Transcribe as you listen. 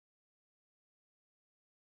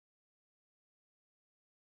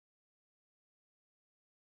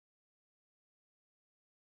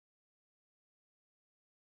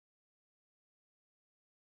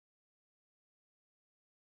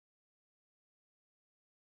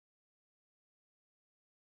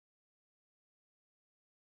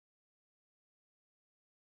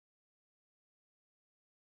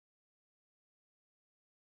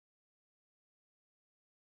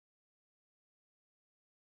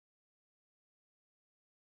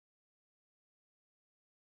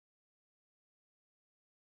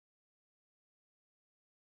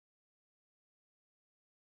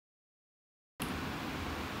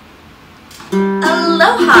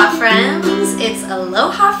Aloha friends! It's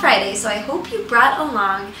Aloha Friday, so I hope you brought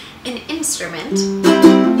along an instrument.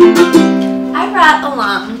 I brought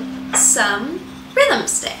along some rhythm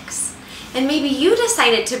sticks. And maybe you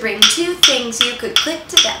decided to bring two things you could click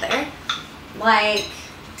together, like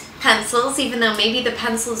pencils, even though maybe the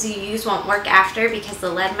pencils you use won't work after because the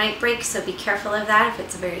lead might break, so be careful of that if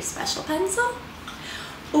it's a very special pencil.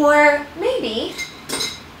 Or maybe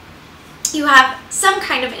you have some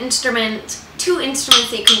kind of instrument, two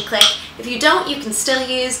instruments that you can click. If you don't, you can still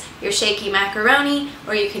use your shaky macaroni,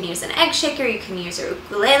 or you can use an egg shaker, you can use your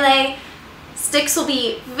ukulele. Sticks will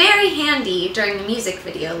be very handy during the music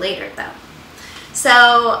video later though.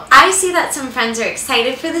 So I see that some friends are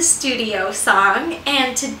excited for the studio song,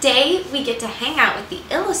 and today we get to hang out with the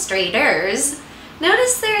illustrators.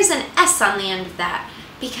 Notice there's an S on the end of that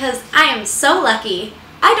because I am so lucky.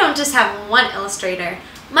 I don't just have one illustrator.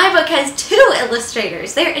 My book has two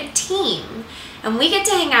illustrators. They're a team. And we get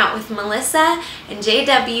to hang out with Melissa and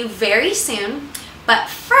JW very soon. But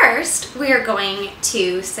first, we are going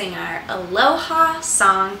to sing our Aloha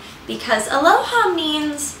song because Aloha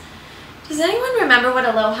means... Does anyone remember what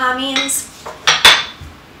Aloha means?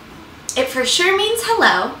 It for sure means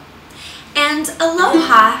hello. And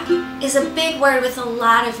Aloha is a big word with a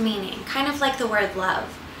lot of meaning, kind of like the word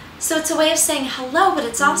love. So it's a way of saying hello, but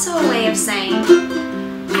it's also a way of saying,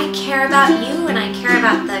 I care about you and I care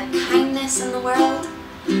about the kindness in the world.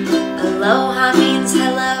 Aloha means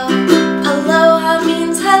hello. Aloha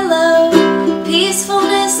means hello.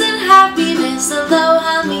 Peacefulness and happiness.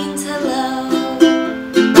 Aloha means hello.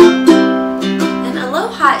 And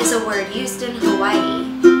aloha is a word used in Hawaii.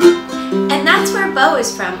 And that's where bow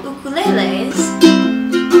is from. Ukuleles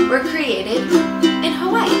were created in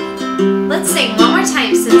Hawaii. Let's sing one more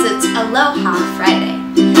time since it's Aloha Friday.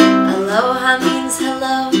 Aloha means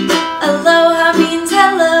hello. Aloha means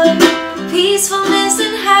hello. Peacefulness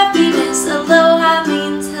and happiness. Aloha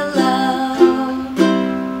means hello.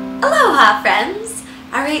 Aloha, friends.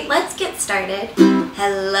 All right, let's get started.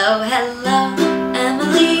 Hello, hello,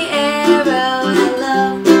 Emily Arrow,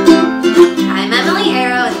 hello. I'm Emily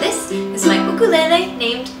Arrow, and this is my ukulele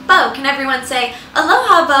named Bo. Can everyone say,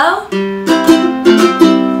 Aloha, Bo?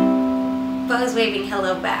 Bo's waving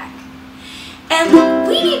hello back. And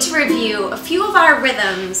we need to review a few of our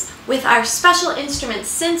rhythms with our special instruments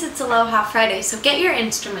since it's Aloha Friday, so get your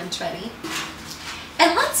instruments ready.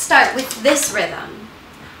 And let's start with this rhythm.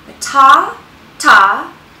 Ta,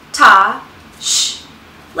 ta, ta, sh.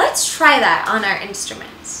 Let's try that on our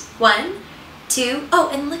instruments. 1, 2, oh,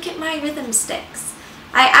 and look at my rhythm sticks.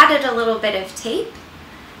 I added a little bit of tape,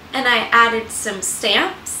 and I added some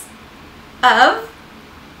stamps of,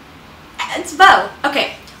 it's Bo.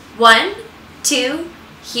 Okay, 1, 2,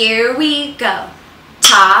 here we go.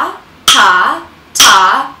 Ta, ta,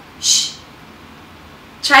 ta, sh.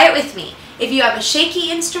 Try it with me. If you have a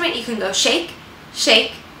shaky instrument, you can go shake,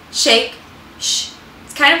 shake, shake, sh.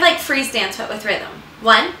 It's kind of like freeze dance, but with rhythm.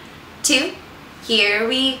 1, 2, here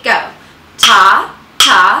we go. Ta,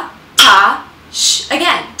 ta, ta, sh.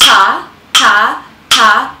 Again, ta, ta,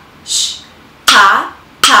 ta, sh. Ta,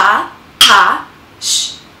 ta, ta,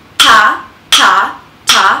 sh. Ta, ta,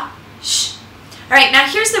 ta, sh. Alright, now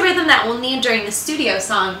here's the rhythm that we'll need during the studio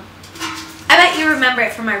song. I bet you remember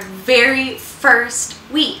it from our very first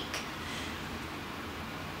week.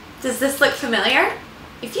 Does this look familiar?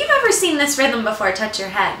 If you've ever seen this rhythm before, touch your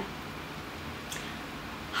head.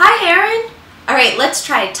 Hi, Aaron. Alright, let's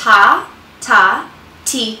try ta, ta,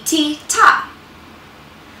 ti, ti, ta.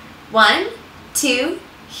 1, 2,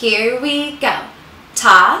 here we go.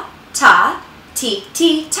 Ta, ta, ti,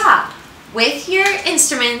 ti, ta. With your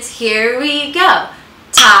instruments, here we go.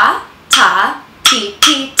 Ta, ta, ti,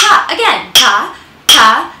 ti, ta. Again, ta,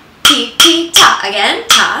 ta, ti, ti, ta. Again,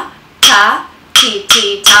 ta, ta, ti,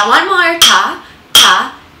 ti, ta. One more, ta,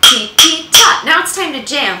 ta, ti, ti, ta. Now it's time to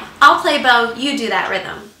jam. I'll play Bo, you do that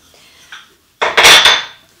rhythm.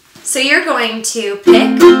 So you're going to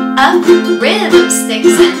pick up rhythm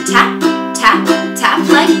sticks and tap, tap, tap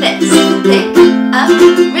like this. Pick up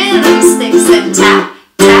rhythm sticks and tap,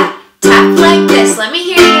 tap, tap like this. Let me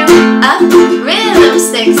hear you. Up rhythm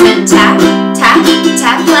sticks and tap, tap,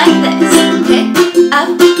 tap like this. Pick up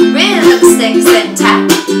rhythm sticks and tap,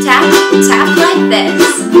 tap, tap like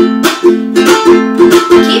this.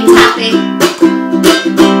 Keep tapping.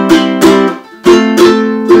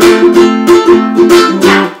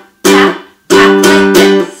 Tap, tap, tap like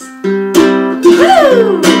this.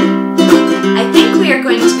 Woo! I think we are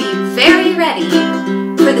going to be very ready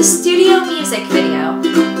for the studio music video.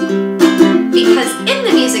 Because in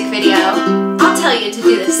the music video, I'll tell you to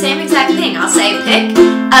do the same exact thing. I'll say pick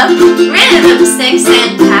up rhythm sticks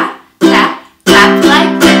and tap, tap, Tap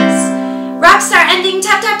like this. Rockstar ending.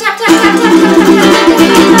 Tap, tap, tap, tap, tap, tap, tap, tap, tap,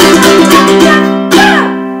 tap, tap, tap,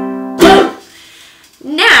 tap, tap.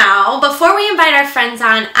 Now, before we invite our friends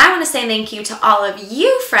on, I want to say thank you to all of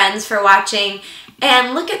you friends for watching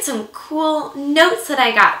and look at some cool notes that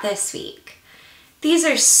I got this week. These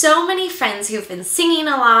are so many friends who've been singing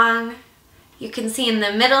along. You can see in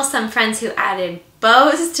the middle some friends who added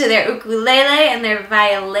bows to their ukulele and their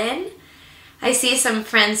violin. I see some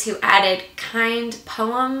friends who added kind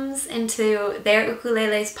poems into their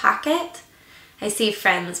ukulele's pocket. I see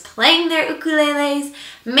friends playing their ukuleles,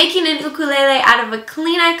 making an ukulele out of a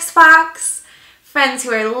Kleenex box, friends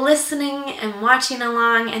who are listening and watching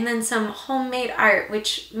along, and then some homemade art,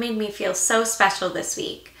 which made me feel so special this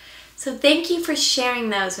week. So thank you for sharing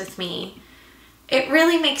those with me. It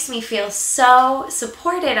really makes me feel so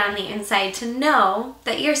supported on the inside to know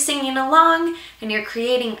that you're singing along and you're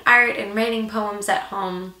creating art and writing poems at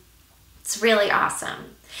home. It's really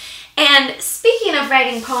awesome. And speaking of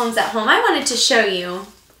writing poems at home, I wanted to show you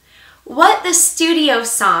what the studio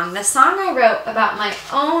song, the song I wrote about my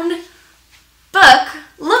own book,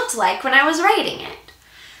 looked like when I was writing it.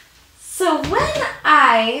 So when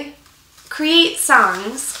I create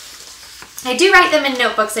songs, I do write them in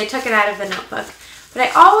notebooks. I took it out of the notebook. But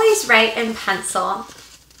I always write in pencil.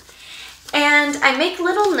 And I make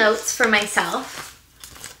little notes for myself.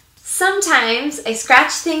 Sometimes I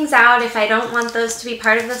scratch things out if I don't want those to be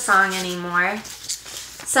part of the song anymore.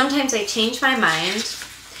 Sometimes I change my mind.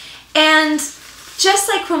 And just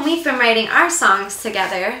like when we've been writing our songs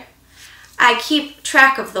together, I keep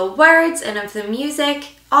track of the words and of the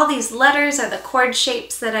music. All these letters are the chord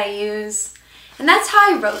shapes that I use. And that's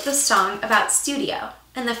how I wrote the song about studio.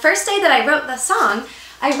 And the first day that I wrote the song,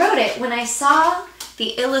 I wrote it when I saw the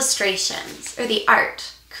illustrations, or the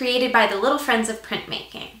art, created by the little friends of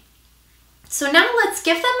printmaking. So now let's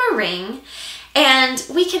give them a ring, and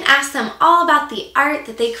we can ask them all about the art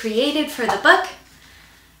that they created for the book,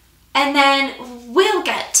 and then we'll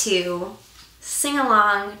get to sing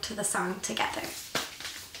along to the song together.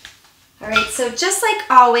 All right, so just like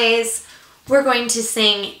always, we're going to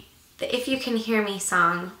sing the If You Can Hear Me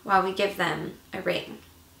song while we give them a ring.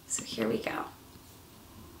 So here we go.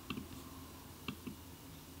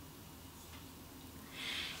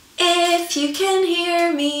 If you can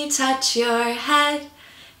hear me, touch your head.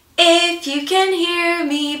 If you can hear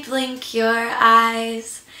me, blink your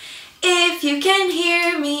eyes. If you can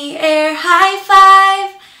hear me, air high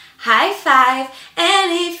five, high five.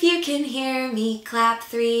 And if you can hear me, clap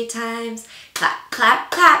 3 times. Clap,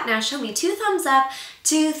 clap, clap. Now show me 2 thumbs up.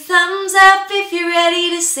 2 thumbs up if you're ready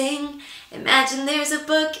to sing. Imagine there's a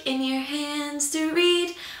book in your hands to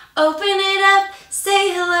read. Open it up, say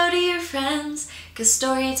hello to your friends, 'cause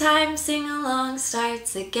story time sing-along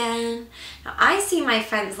starts again. Now I see my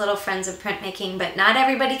friends, little friends of printmaking, but not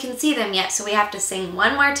everybody can see them yet, so we have to sing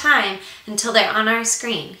one more time until they're on our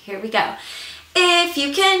screen. Here we go. If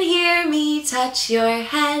you can hear me, touch your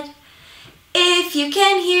head. If you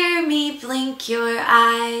can hear me, blink your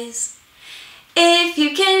eyes. If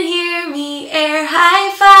you can hear me, air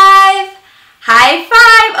high five. High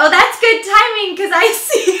five! Oh, that's good timing because I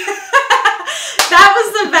see that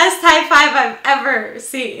was the best high five I've ever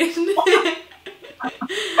seen.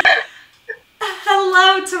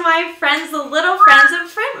 Hello to my friends, the little friends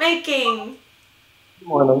of printmaking. Good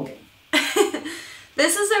morning.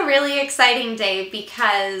 This is a really exciting day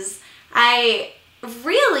because I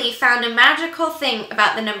really found a magical thing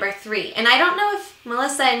about the number 3. And I don't know if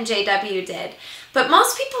Melissa and JW did, but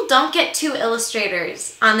most people don't get 2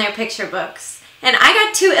 illustrators on their picture books. And I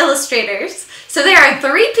got 2 illustrators. So there are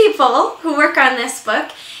 3 people who work on this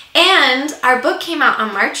book. And our book came out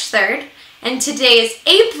on March 3rd. And today is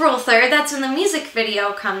April 3rd. That's when the music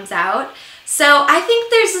video comes out. So I think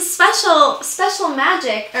there's a special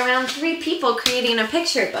magic around 3 people creating a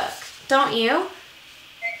picture book. Don't you?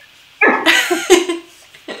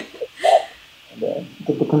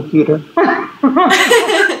 Get the computer.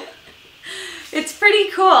 It's pretty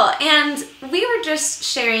cool. And we were just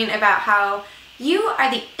sharing about how you are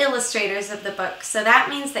the illustrators of the book. So that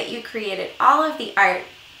means that you created all of the art.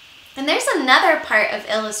 And there's another part of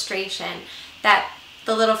illustration that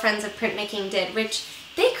the Little Friends of Printmaking did, which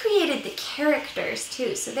they created the characters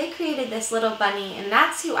too. So they created this little bunny, and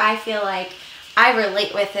that's who I feel like I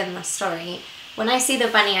relate with in the story. When I see the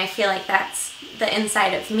bunny, I feel like that's the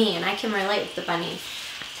inside of me, and I can relate with the bunny.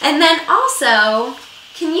 And then also,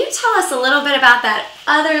 can you tell us a little bit about that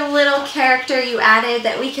other little character you added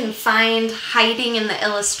that we can find hiding in the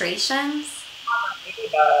illustrations?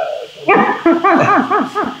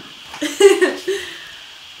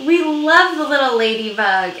 We love the little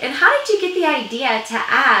ladybug. And how did you get the idea to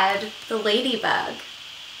add the ladybug?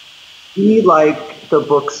 We like the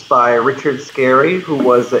books by Richard Scarry, who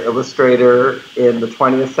was an illustrator in the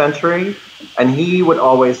 20th century, and he would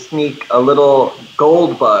always sneak a little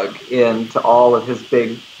gold bug into all of his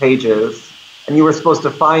big pages, and you were supposed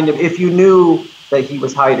to find him. If you knew that he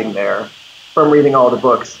was hiding there from reading all the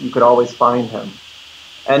books, you could always find him.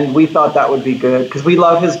 And we thought that would be good, because we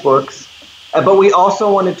love his books, but we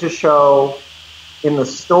also wanted to show in the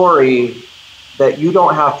story that you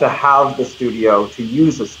don't have to have the studio to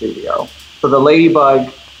use a studio. So the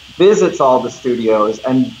ladybug visits all the studios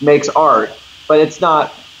and makes art, but it's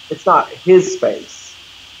not his space.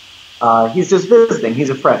 He's just visiting. He's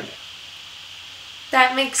a friend.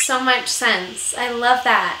 That makes so much sense. I love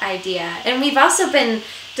that idea. And we've also been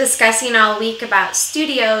discussing all week about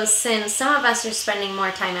studios, since some of us are spending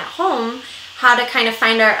more time at home, how to kind of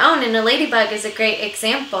find our own. And a ladybug is a great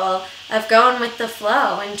example of going with the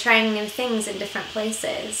flow and trying new things in different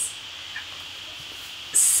places.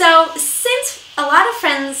 So since a lot of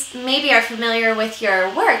friends maybe are familiar with your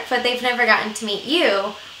work, but they've never gotten to meet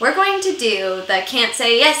you, we're going to do the can't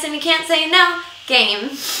say yes and you can't say no game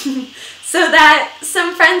so that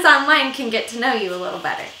some friends online can get to know you a little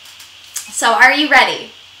better. So are you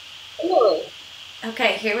ready? Ooh.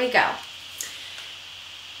 Okay, here we go.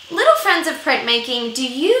 Little friends of printmaking, do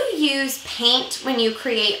you use paint when you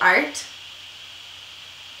create art?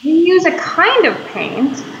 We use a kind of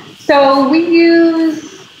paint. So we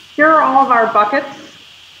use, here are all of our buckets,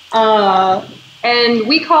 and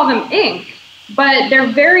we call them ink, but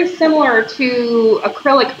they're very similar to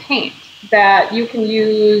acrylic paint that you can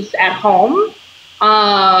use at home,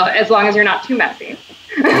 as long as you're not too messy.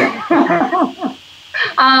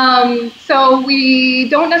 So we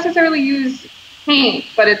don't necessarily use paint,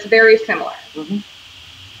 but it's very similar. Mm-hmm.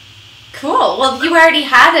 Cool. Well, you already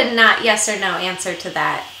had a not yes or no answer to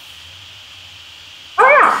that. Oh,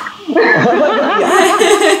 yeah.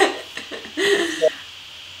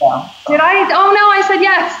 Yeah. Did I? Oh, no, I said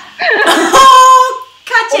yes. Oh,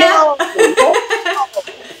 gotcha.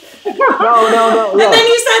 No. And then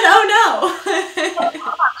you said, oh, no.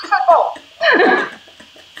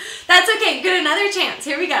 That's okay. You get another chance.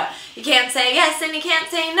 Here we go. You can't say yes and you can't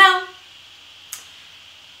say no.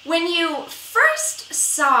 When you first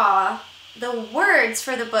saw the words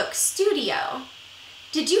for the book Studio,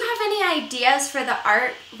 did you have any ideas for the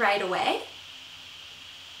art right away?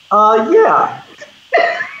 Yeah.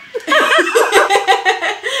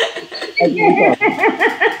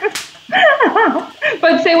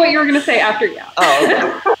 But say what you were going to say after yeah.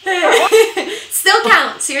 Oh, okay. Still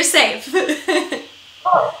counts. You're safe.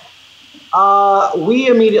 We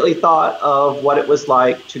immediately thought of what it was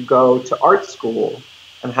like to go to art school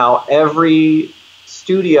and how every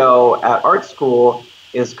studio at art school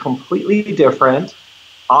is completely different.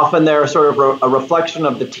 Often they're sort of a reflection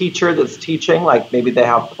of the teacher that's teaching, like maybe they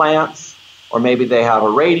have plants or maybe they have a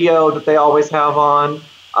radio that they always have on,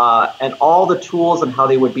 and all the tools and how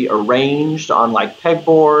they would be arranged on like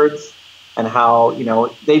pegboards, and how, you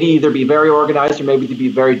know, they'd either be very organized or maybe they'd be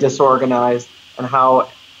very disorganized, and how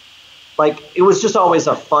like it was just always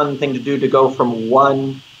a fun thing to do, to go from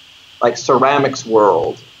one like ceramics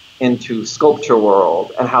world into sculpture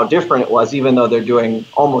world, and how different it was, even though they're doing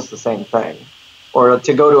almost the same thing. Or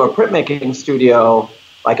to go to a printmaking studio,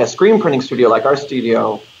 like a screen printing studio, like our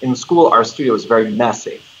studio. In school, our studio was very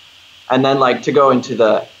messy. And then like to go into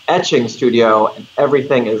the etching studio, and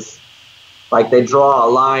everything is like they draw a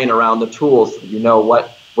line around the tools, so you know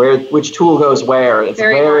which tool goes where. It's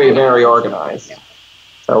very organized. Yeah.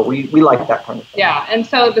 So we like that kind of thing. Yeah, and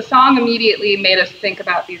so the song immediately made us think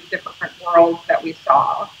about these different worlds that we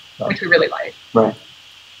saw, which we really liked. Right.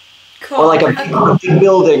 Cool. Or like a big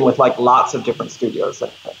building with like lots of different studios,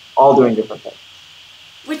 all doing different things.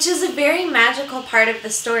 Which is a very magical part of the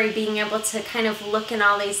story, being able to kind of look in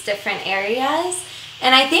all these different areas.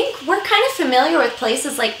 And I think we're kind of familiar with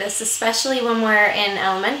places like this, especially when we're in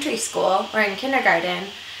elementary school or in kindergarten.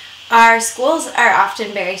 Our schools are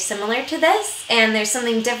often very similar to this, and there's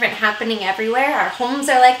something different happening everywhere. Our homes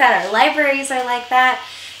are like that, our libraries are like that.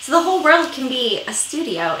 So the whole world can be a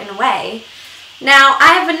studio in a way. Now,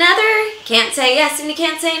 I have another can't say yes and you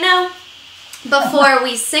can't say no before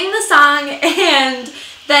we sing the song, and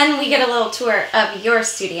then we get a little tour of your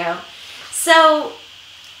studio. So,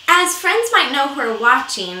 as friends might know who are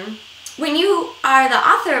watching, when you are the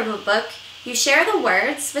author of a book, you share the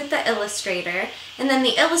words with the illustrator, and then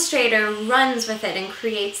the illustrator runs with it and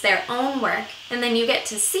creates their own work, and then you get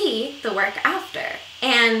to see the work after.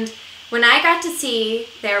 And when I got to see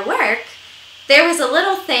their work, there was a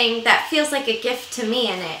little thing that feels like a gift to me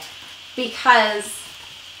in it, because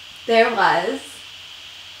there was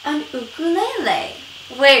an ukulele,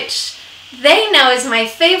 which they know is my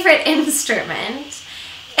favorite instrument.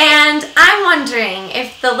 And I'm wondering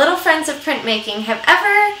if the little friends of printmaking have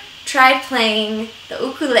ever tried playing the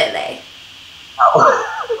ukulele.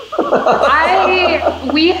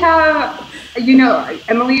 We have,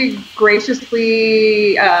 Emily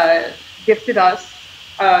graciously gifted us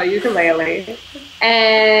a ukulele,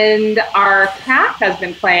 and our cat has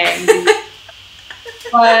been playing.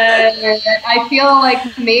 But I feel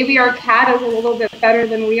like maybe our cat is a little bit better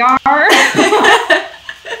than we are.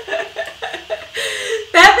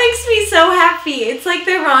 That makes me so happy. It's like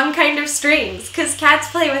the wrong kind of strings, because cats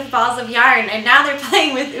play with balls of yarn, and now they're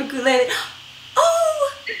playing with ukulele.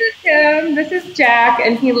 Oh! This is him. This is Jack,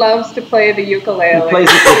 and he loves to play the ukulele. He plays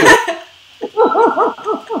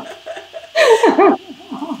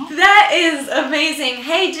That is amazing.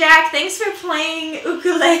 Hey, Jack, thanks for playing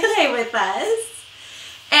ukulele with us.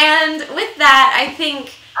 And with that, I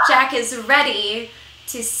think Jack is ready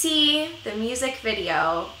to see the music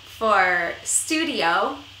video for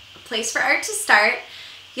Studio, A Place for Art to Start.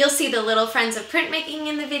 You'll see the Little Friends of Printmaking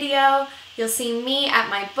in the video. You'll see me at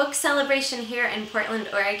my book celebration here in Portland,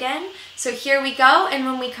 Oregon. So here we go, and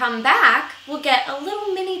when we come back, we'll get a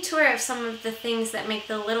little mini tour of some of the things that make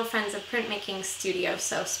the Little Friends of Printmaking Studio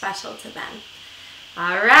so special to them.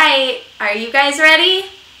 All right, are you guys ready?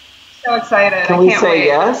 So excited. Can we say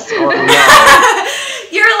yes or no?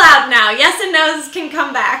 You're allowed now. Yes and no's can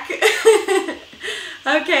come back.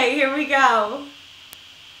 Okay, here we go.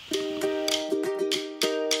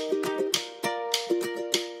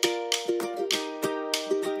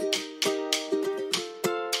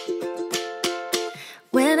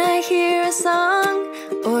 When I hear a song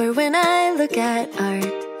or when I look at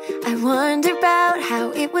art, I wonder about how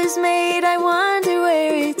it was made. I wonder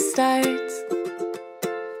where it starts.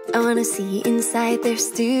 I wanna see inside their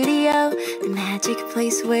studio, the magic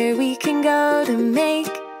place where we can go to make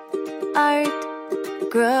art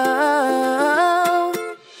grow. Oh,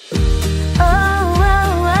 oh,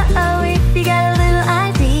 oh, oh, if you got a little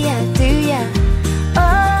idea, do ya?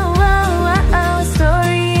 Oh, oh, oh, oh, a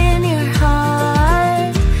story in your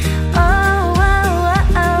heart. Oh, oh,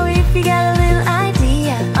 oh, oh, if you got a little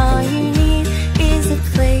idea, all you need is a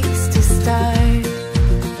place to start.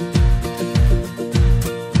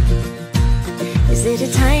 Is it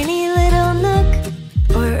a tiny little nook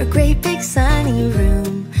or a great big sunny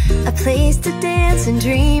room? A place to dance and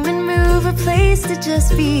dream and move, a place to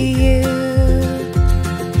just be you.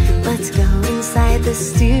 Let's go inside the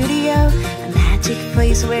studio, a magic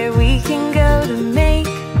place where we can go to make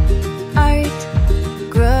art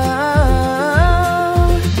grow.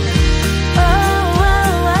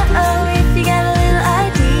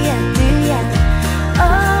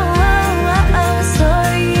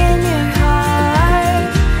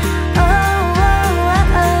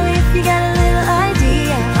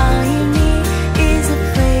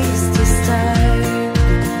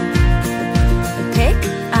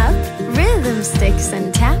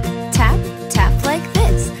 And tap, tap, tap like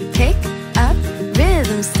this. Pick up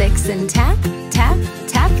rhythm sticks and tap, tap,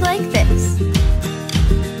 tap like this.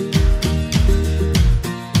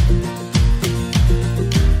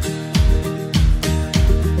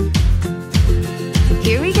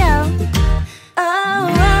 Here we go. Oh,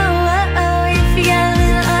 oh, oh, oh, if you got a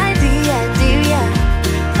little idea, do ya?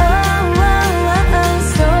 Oh, oh, oh, oh,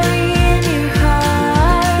 story in your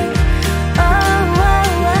heart. Oh,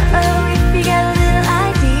 oh, oh, oh, if you got a little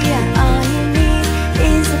idea, all you need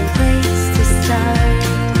is a place to start.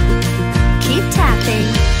 Keep tapping.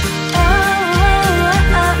 Oh, oh,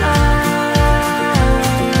 oh, oh, oh.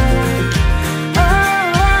 Oh,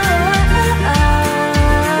 oh,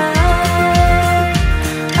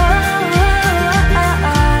 oh,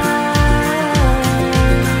 oh,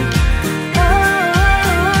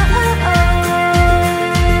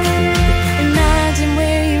 Imagine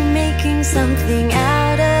where you're making something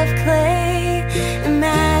out of clay.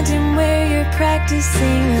 Imagine where you're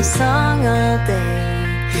practicing a song all day.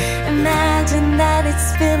 Imagine that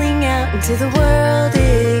it's spilling out into the world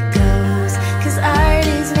it goes. 'Cause art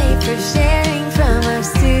is made for sharing from our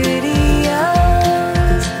studios.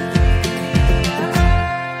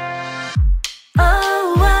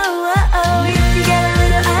 Oh, oh, oh, oh, if you got a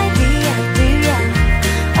little idea, do ya?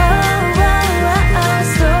 Oh, oh, oh, oh, a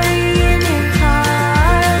story in your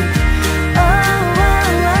heart. Oh, oh,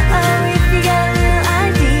 oh, oh, if you got a little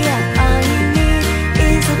idea, all you need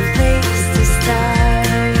is a place to start.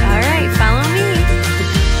 All right, follow me.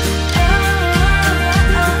 Oh, oh,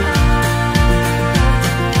 oh, oh,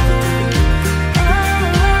 oh.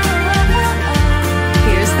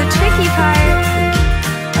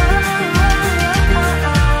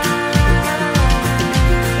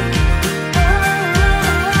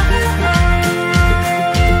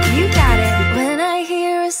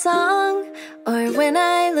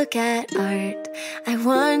 look at art. I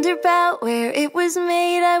wonder about where it was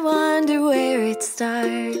made. I wonder where it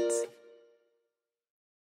starts.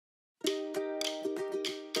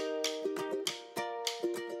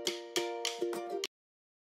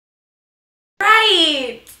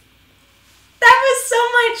 Right! That was so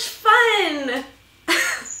much fun!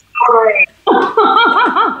 Sorry.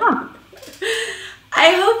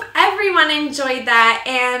 I hope everyone enjoyed that,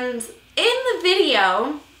 and in the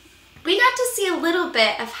video, we got to see a little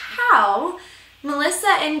bit of how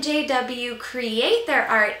Melissa and JW create their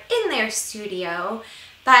art in their studio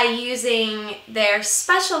by using their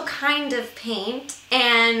special kind of paint,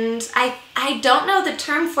 and I don't know the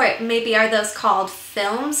term for it. Maybe are those called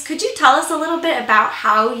films? Could you tell us a little bit about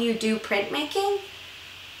how you do printmaking?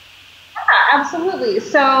 Yeah, absolutely.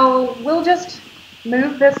 So we'll just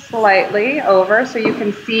move this slightly over so you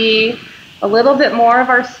can see a little bit more of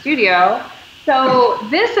our studio. So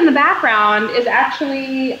this in the background is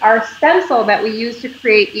actually our stencil that we use to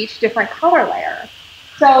create each different color layer.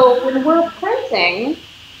 So when we're printing,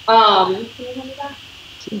 can you remember that?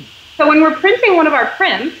 So when we're printing one of our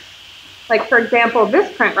prints, like for example,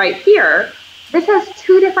 this print right here, this has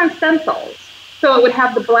two different stencils. So it would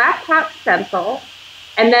have the black cap stencil,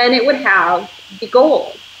 and then it would have the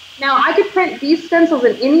gold. Now I could print these stencils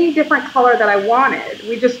in any different color that I wanted.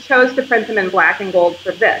 We just chose to print them in black and gold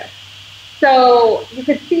for this. So you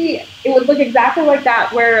could see it would look exactly like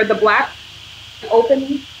that, where the black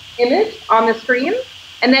open image on the screen,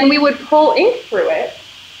 and then we would pull ink through it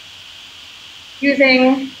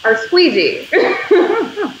using our squeegee.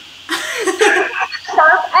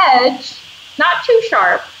 Sharp edge, not too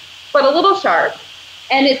sharp, but a little sharp.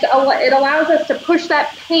 And it allows us to push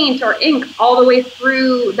that paint or ink all the way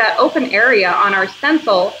through that open area on our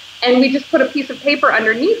stencil, and we just put a piece of paper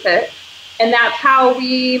underneath it, and that's how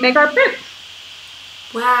we make our prints.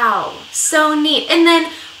 Wow, so neat. And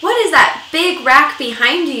then what is that big rack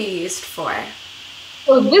behind you used for?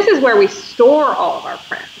 So this is where we store all of our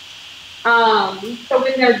prints. So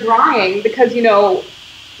when they're drying, because you know,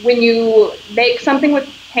 when you make something with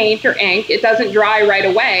paint or ink, it doesn't dry right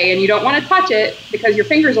away, and you don't want to touch it because your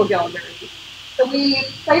fingers will get all dirty. So we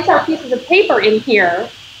place our pieces of paper in here,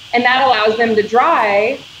 and that allows them to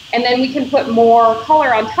dry, and then we can put more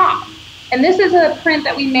color on top. And this is a print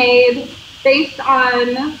that we made based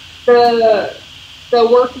on the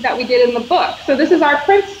work that we did in the book. So this is our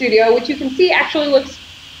print studio, which you can see actually looks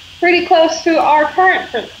pretty close to our current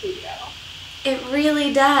print studio. It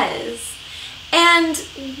really does. And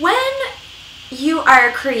when you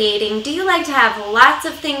are creating, do you like to have lots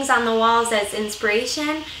of things on the walls as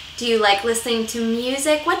inspiration? Do you like listening to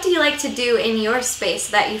music? What do you like to do in your space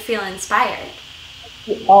so that you feel inspired?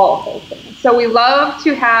 All of those things. So we love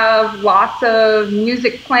to have lots of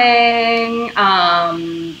music playing,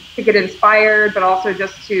 to get inspired, but also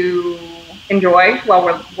just to enjoy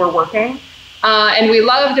while we're working. And we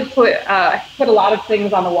love to put a lot of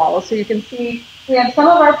things on the walls. So you can see we have some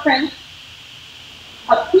of our prints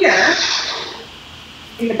up here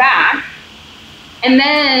in the back, and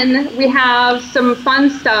then we have some fun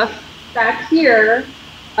stuff back here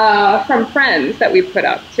from friends that we put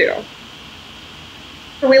up too.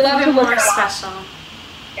 So we love to look more at special.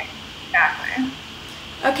 Yeah, exactly.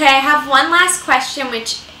 Okay, I have one last question,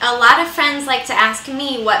 which a lot of friends like to ask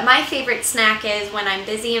me what my favorite snack is when I'm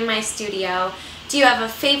busy in my studio. Do you have a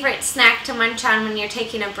favorite snack to munch on when you're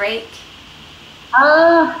taking a break?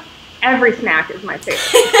 Every snack is my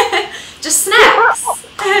favorite. Just snacks.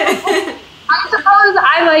 I suppose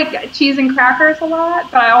I like cheese and crackers a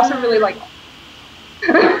lot, but I also really like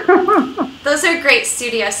Those are great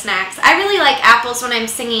studio snacks. I really like apples when I'm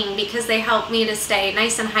singing because they help me to stay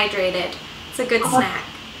nice and hydrated. It's a good snack.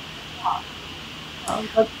 Oh,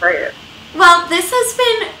 that's great. Well, this has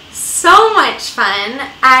been so much fun.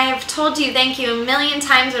 I've told you thank you a million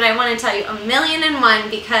times, but I want to tell you 1,000,001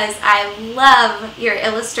 because I love your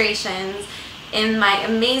illustrations in my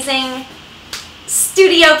amazing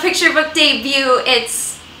studio picture book debut. It's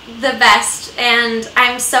the best, and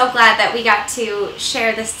I'm so glad that we got to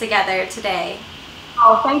share this together today.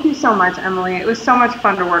 Oh, thank you so much, Emily. It was so much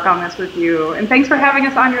fun to work on this with you, and thanks for having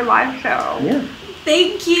us on your live show. Yeah.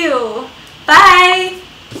 Thank you. Bye.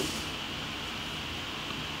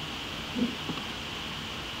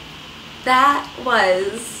 That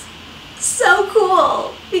was so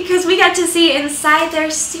cool because we got to see inside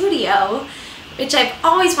their studio, which I've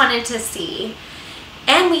always wanted to see.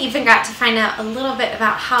 And we even got to find out a little bit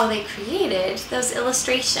about how they created those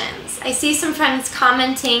illustrations. I see some friends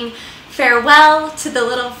commenting farewell to the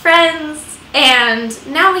little friends, and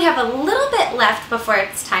now we have a little bit left before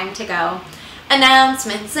it's time to go.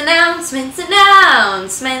 Announcements, announcements,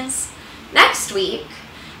 announcements. Next week,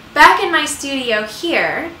 back in my studio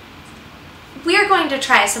here, we're going to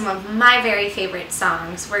try some of my very favorite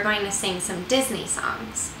songs. We're going to sing some Disney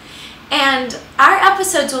songs. And our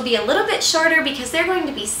episodes will be a little bit shorter because they're going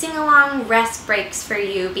to be sing-along rest breaks for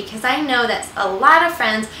you, because I know that a lot of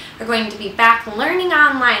friends are going to be back learning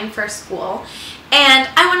online for school. And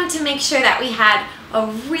I wanted to make sure that we had a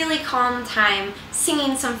really calm time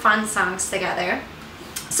singing some fun songs together.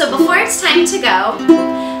 So before it's time to go,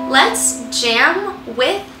 let's jam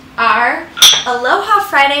with our Aloha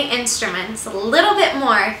Friday instruments a little bit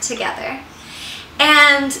more together.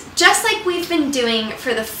 And just like we've been doing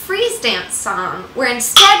for the freeze dance song, we're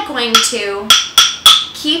instead going to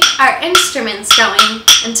keep our instruments going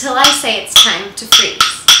until I say it's time to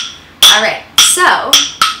freeze. All right, so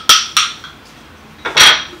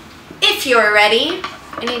if you're ready,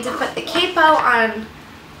 I need to put the capo on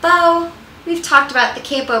bow. We've talked about the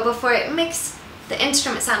capo before. It makes the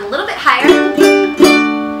instrument sound a little bit higher.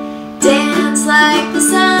 Dance like the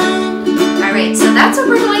sun. Alright, so that's what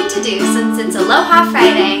we're going to do since it's Aloha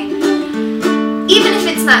Friday. Even if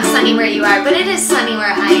it's not sunny where you are, but it is sunny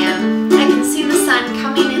where I am. I can see the sun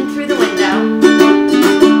coming in through the window.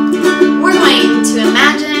 We're going to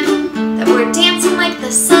imagine that we're dancing like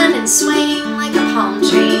the sun and swaying like a palm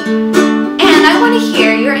tree. And I want to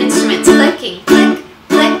hear your instruments clicking. Click,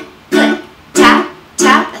 click, click. Tap,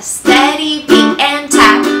 tap, a steady beat. And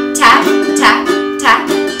tap, tap, tap, tap, tap,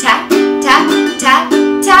 tap, tap,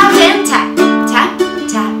 tap, and tap. Tap,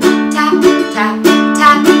 tap, tap, tap,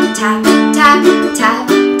 tap, tap, tap, tap,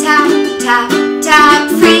 tap, tap, tap,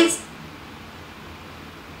 freeze.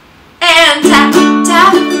 And tap,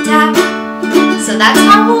 tap, tap. So that's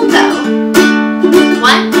how we'll go.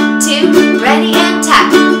 1, 2, ready and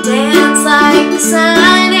tap. Dance like the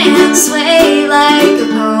sun and sway like a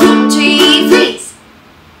palm tree. Freeze.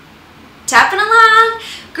 Tapping along,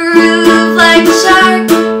 groove like a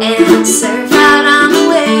shark and surf out on the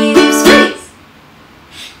waves. Freeze.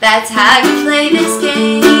 That's how you play this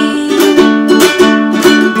game.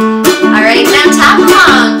 Alright, now tap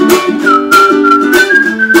along.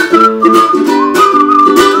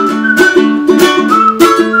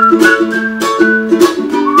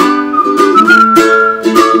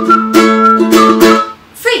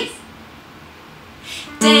 Freeze.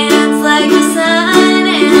 Dance like the sun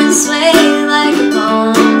and sway like a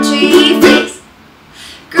palm tree. Freeze.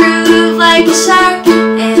 Groove like a shark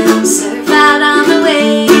and surf out on the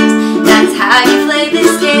waves. That's how you play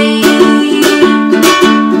this game.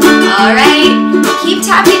 Alright, keep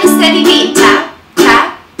tapping a steady beat. Tap,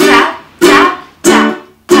 tap, tap, tap, tap,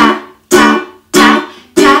 tap, tap, tap,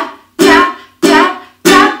 tap, tap, tap,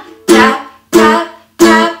 tap, tap, tap,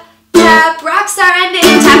 tap, tap. Rockstar ending.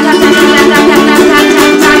 Tap, tap, tap, tap, tap, tap,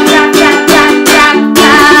 tap, tap, tap, tap, tap, tap, tap,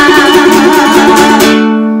 tap.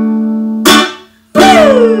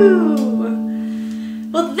 Woo!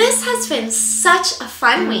 Well, this has been such a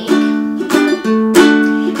fun week.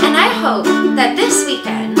 And I hope that this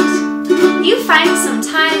weekend you find some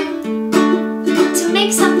time to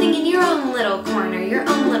make something in your own little corner, your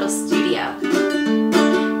own little studio.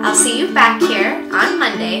 I'll see you back here on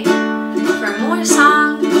Monday for more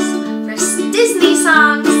songs, for Disney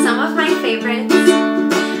songs, some of my favorites.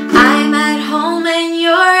 I'm at home and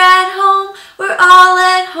you're at home. We're all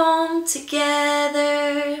at home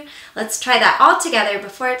together. Let's try that all together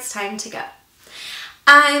before it's time to go.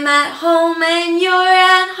 I'm at home and you're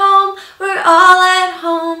at home. We're all at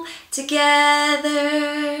home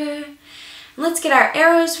together. Let's get our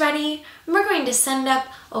arrows ready. And we're going to send up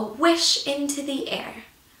a wish into the air.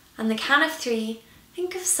 On the count of 3,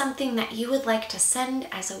 think of something that you would like to send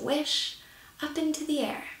as a wish up into the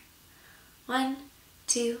air. 1,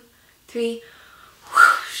 2, 3.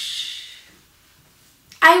 Whoosh.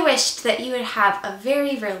 I wished that you would have a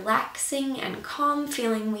very relaxing and calm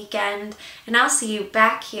feeling weekend, and I'll see you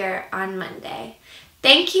back here on Monday.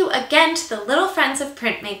 Thank you again to the Little Friends of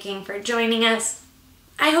Printmaking for joining us.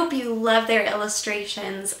 I hope you love their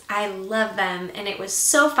illustrations. I love them, and it was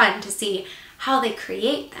so fun to see how they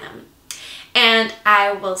create them. And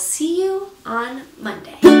I will see you on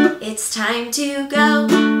Monday. It's time to go,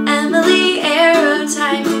 Emily Arrow